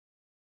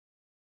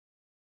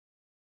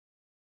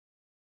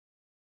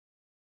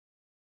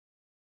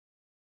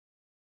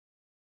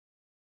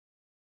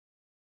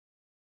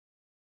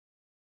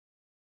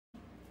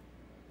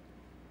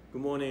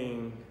Good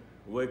morning.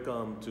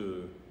 Welcome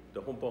to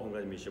the Honpa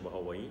Hongwanji Hilo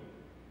Hawaii,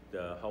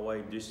 the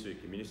Hawaii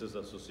District Ministers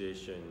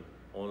Association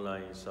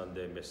Online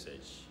Sunday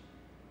Message.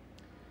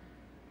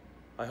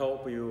 I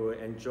hope you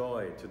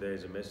enjoy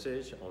today's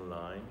message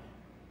online,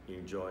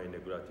 enjoy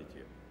and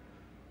gratitude.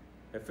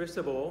 And first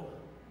of all,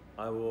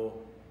 I will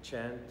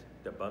chant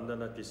the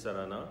Bandana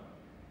Tisarana,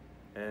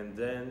 and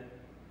then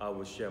I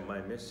will share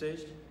my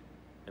message,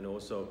 and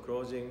also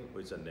closing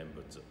with a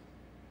Nembutsu.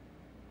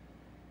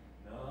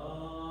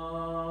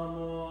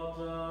 Namo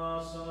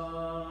tassa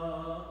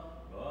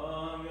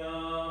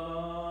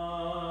bhagavato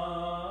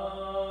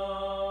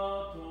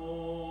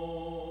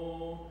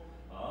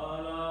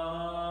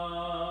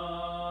arahato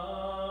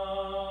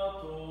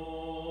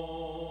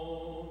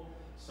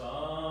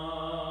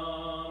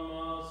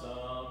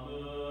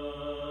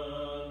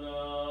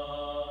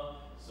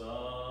sammasambuddhassa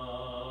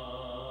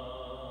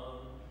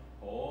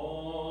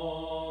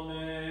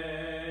ome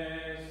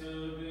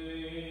subi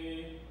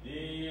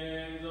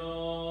dienzo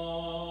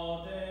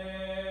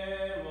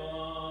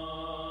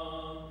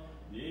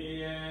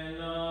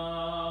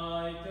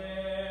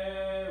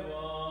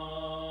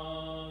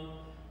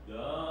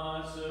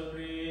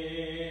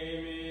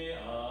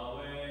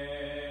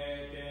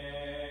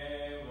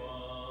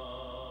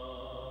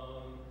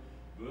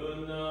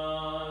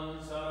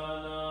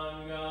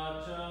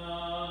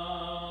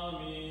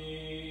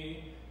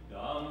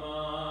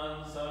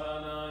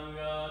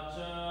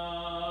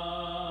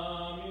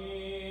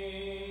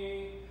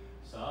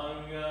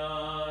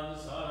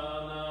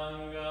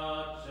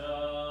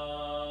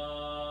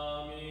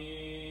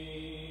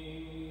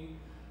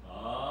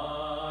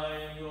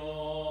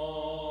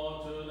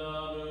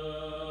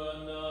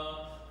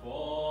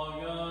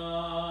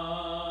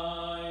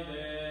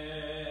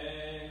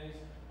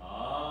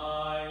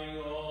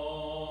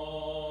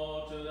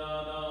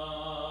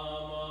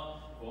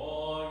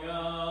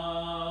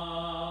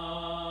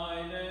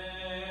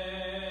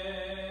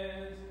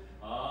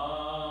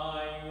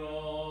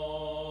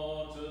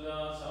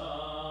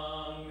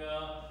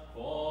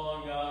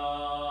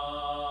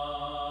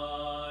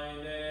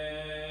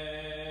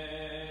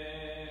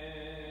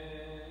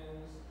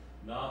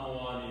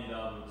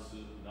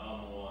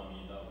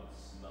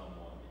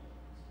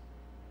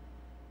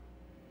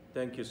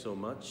Thank you so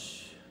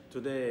much.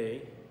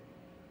 Today,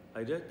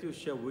 I'd like to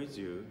share with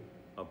you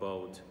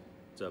about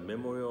the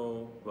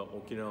memorial of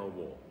Okinawa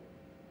War.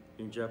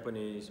 In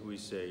Japanese, we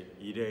say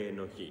Irei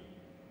no Hi.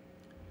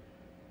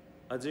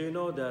 As you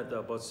know that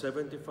about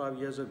 75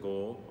 years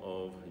ago,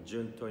 of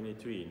June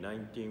 23,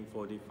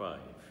 1945,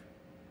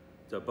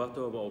 the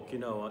Battle of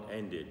Okinawa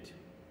ended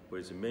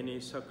with many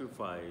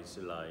sacrificed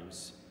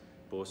lives,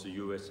 both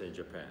US and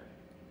Japan.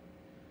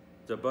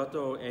 The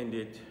battle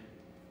ended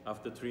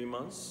after 3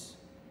 months,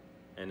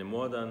 and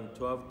more than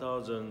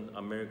 12,000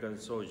 American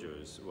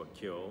soldiers were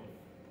killed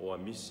or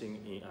missing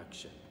in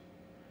action.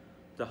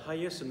 The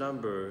highest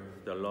number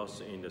that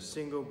lost in a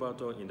single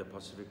battle in the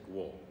Pacific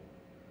War.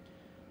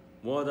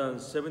 More than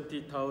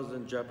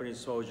 70,000 Japanese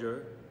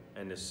soldiers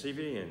and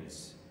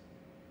civilians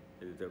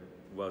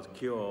were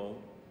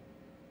killed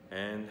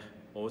and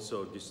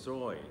also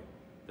destroyed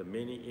the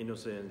many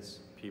innocent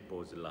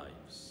people's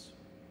lives.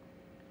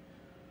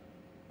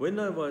 When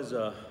I was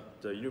the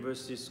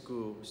university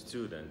school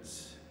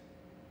student,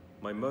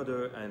 my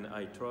mother and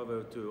I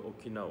traveled to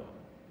Okinawa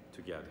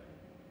together.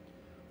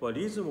 The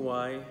reason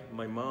why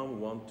my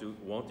mom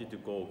wanted to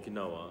go to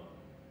Okinawa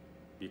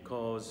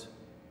because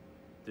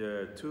there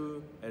are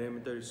 2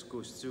 elementary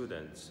school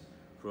students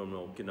from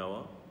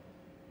Okinawa,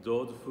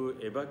 those who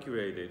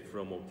evacuated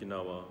from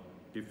Okinawa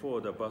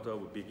before the battle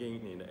would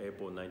begin in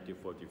April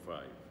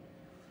 1945.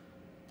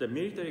 The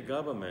military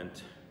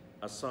government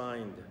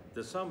assigned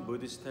some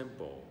Buddhist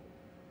temple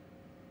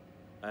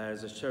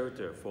as a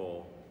shelter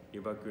for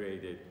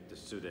evacuated the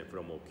student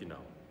from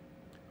Okinawa.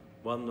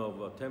 One of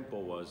the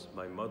temple was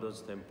my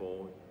mother's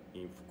temple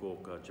in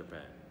Fukuoka,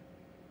 Japan.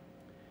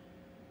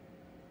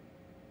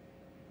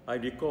 I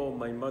recall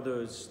my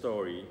mother's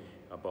story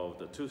about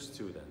the 2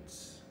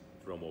 students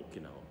from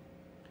Okinawa.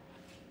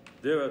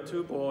 There were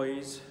 2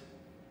 boys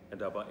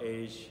at about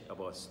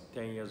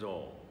 10 years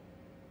old.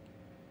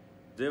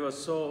 They were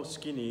so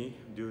skinny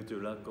due to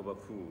lack of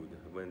food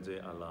when they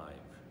arrived.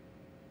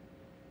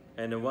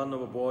 And one of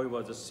the boys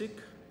was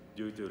sick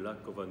due to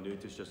lack of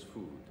nutritious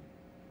food.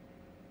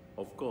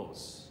 Of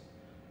course,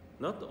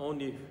 not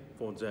only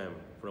for them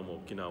from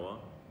Okinawa,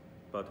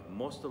 but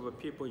most of the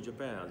people in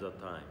Japan at that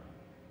time,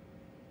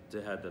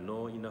 they had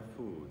no enough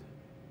food,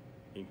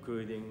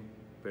 including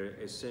very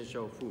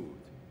essential food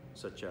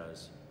such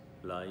as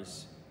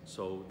rice,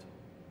 salt,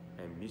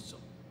 and miso.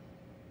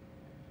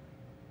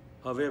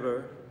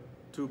 However,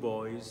 2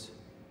 boys,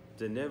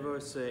 they never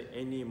say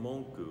any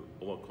monku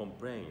or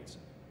complaints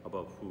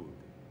about food.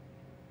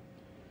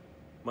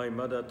 My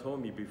mother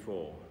told me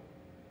before,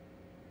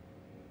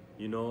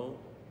 you know,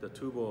 the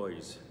 2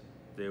 boys,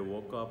 they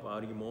woke up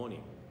early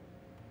morning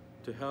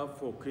to help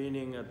for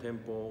cleaning a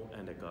temple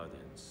and the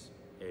gardens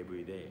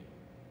every day.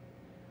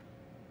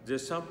 They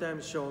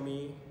sometimes show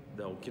me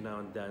the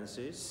Okinawan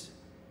dances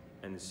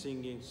and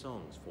singing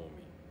songs for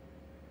me.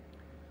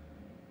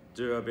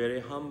 They are very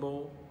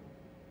humble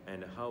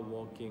and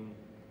hardworking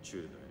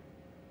children.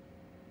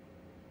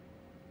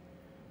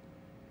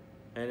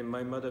 And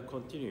my mother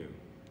continued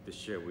to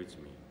share with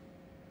me.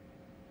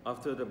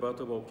 After the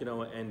Battle of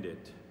Okinawa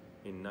ended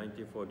in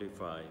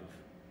 1945,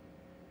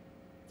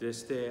 they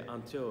stayed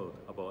until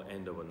about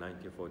end of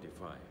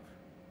 1945.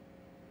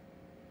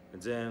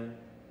 And then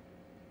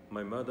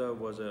my mother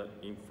was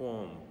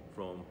informed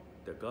from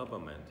the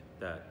government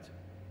that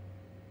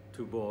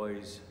 2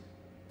 boys,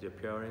 their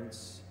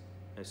parents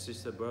and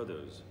sister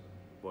brothers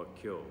were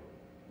killed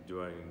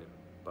during the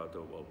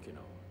Battle of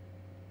Okinawa.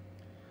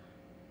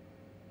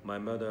 My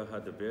mother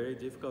had a very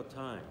difficult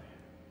time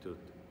to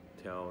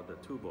tell the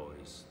 2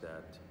 boys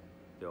that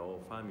their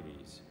whole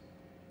families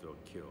were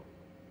killed.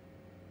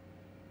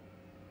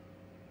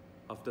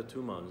 After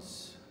 2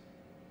 months,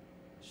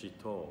 she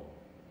told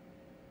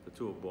the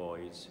 2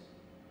 boys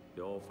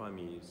their whole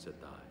families had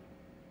died.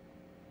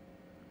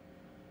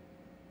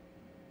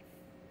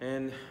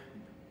 And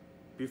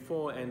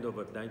before end of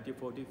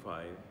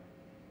 1945,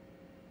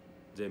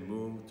 they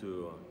moved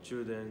to a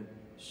children's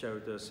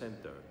shelter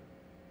center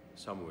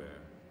somewhere.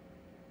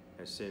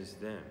 And since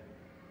then,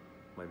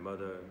 my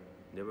mother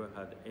never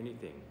had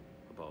anything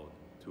about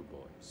 2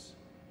 boys.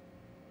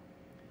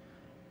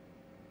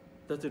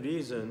 That's the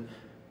reason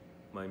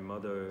my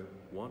mother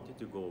wanted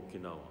to go to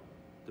Okinawa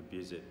to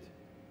visit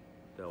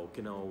the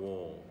Okinawa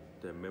War,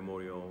 the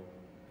memorial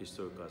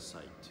historical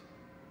site.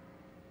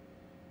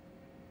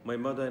 My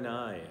mother and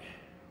I,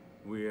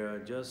 we are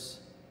just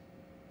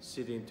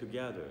sitting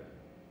together.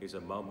 It's a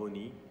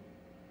Mabuni.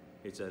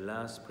 It's the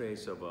last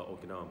place of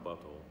Okinawa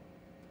battle.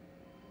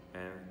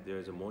 And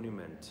there's a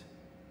monument,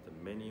 the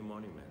many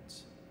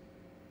monuments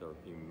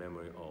in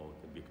memory of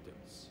the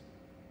victims.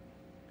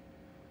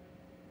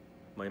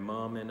 My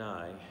mom and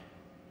I,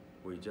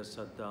 we just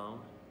sat down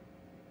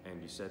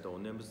and we said our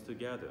names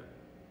together.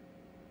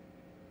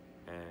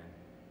 And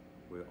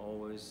we're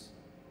always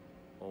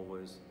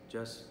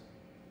just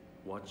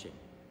watching.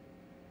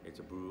 It's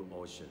a blue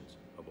ocean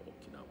of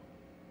Okinawa.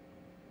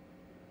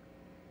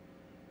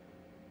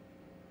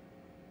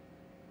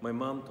 My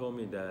mom told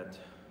me that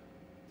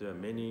there are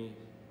many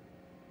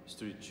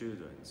street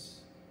children,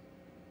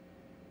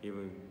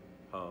 even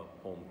her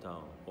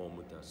hometown,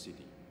 Omuta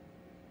city.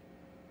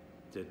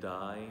 They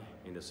die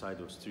in the side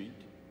of the street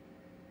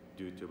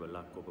due to the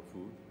lack of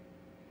food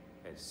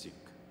and sick.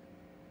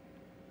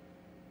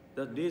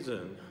 That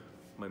reason,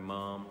 my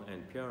mom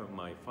and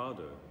my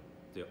father,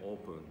 they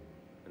opened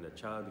a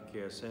child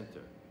care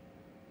center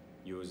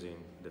using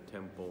the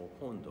temple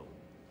Hondo,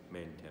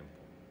 main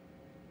temple.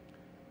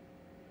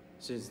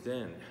 Since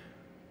then,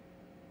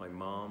 my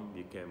mom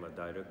became a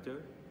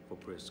director for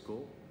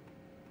preschool,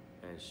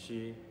 and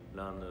she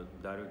ran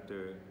a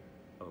director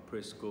of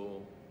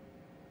preschool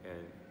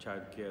and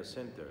child care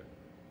center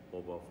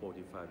over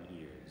 45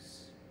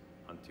 years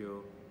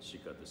until she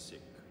got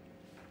sick.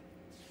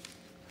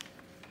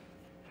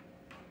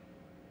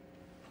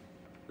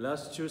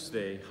 Last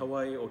Tuesday,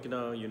 Hawaii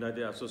Okinawa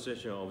United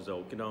Association of the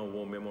Okinawa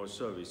War Memorial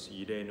Service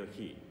Irei no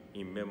Hi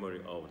in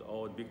memory of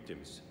all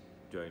victims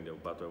during the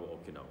Battle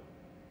of Okinawa.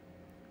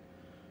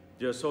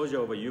 Dear soldiers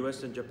of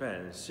US and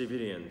Japan,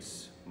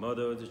 civilians,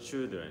 murdered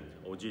children,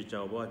 oji-chan,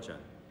 oba-chan,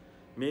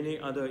 many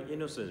other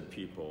innocent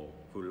people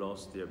who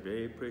lost their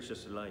very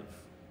precious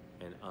life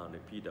and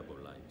unrepeatable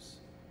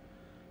lives.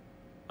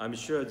 I'm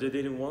sure they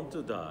didn't want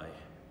to die.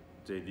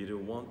 They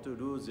didn't want to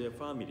lose their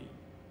family.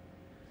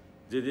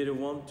 They didn't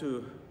want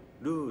to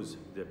lose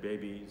their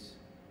babies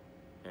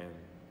and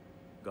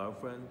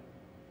girlfriend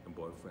and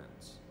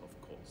boyfriends,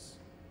 of course.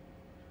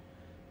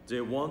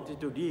 They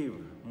wanted to live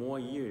more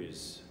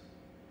years.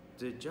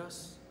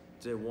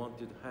 They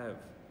wanted to have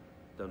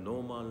the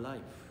normal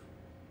life.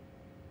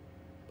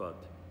 But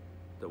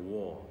the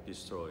war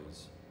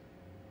destroys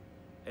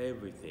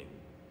everything,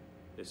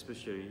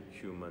 especially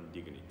human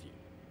dignity.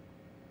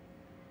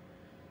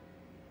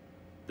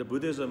 The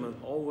Buddhism is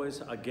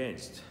always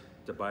against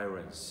the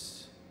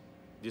violence,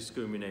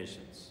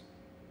 discriminations,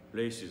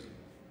 racism,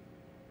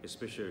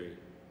 especially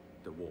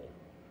the war.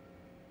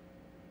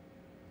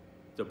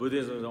 The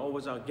Buddhism is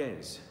always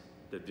against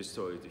the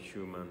destroyed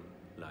human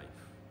life.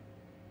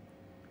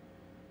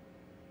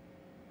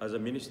 As a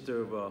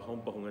minister of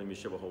Honpa Hongwanji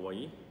Hilo Betsuin,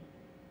 Hawaii,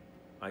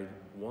 I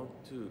want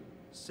to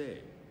say,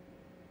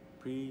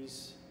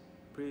 please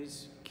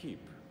keep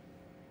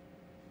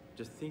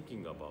just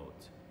thinking about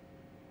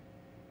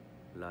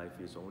life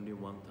is only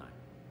one time.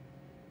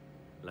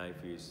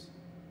 Life is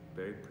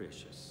very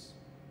precious.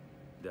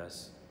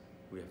 Thus,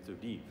 we have to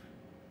live.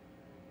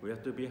 We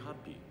have to be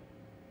happy,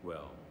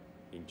 well,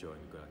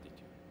 enjoying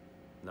gratitude,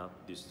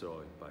 not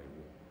destroyed by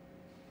war.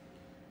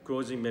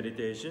 Closing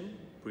meditation,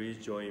 please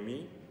join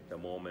me, the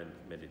moment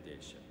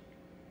meditation.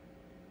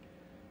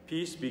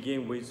 Peace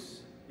begins with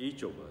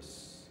each of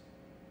us.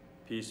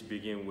 Peace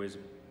begins with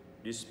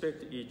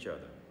respect each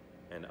other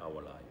and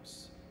our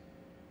lives.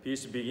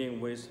 Peace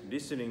begins with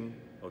listening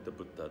of the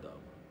Buddha Dharma.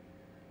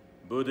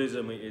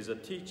 Buddhism is a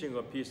teaching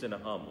of peace and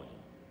harmony.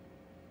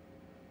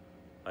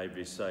 I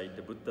recite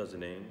the Buddha's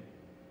name,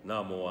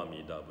 Namo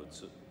Amida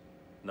Butsu.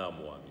 南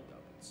無阿弥陀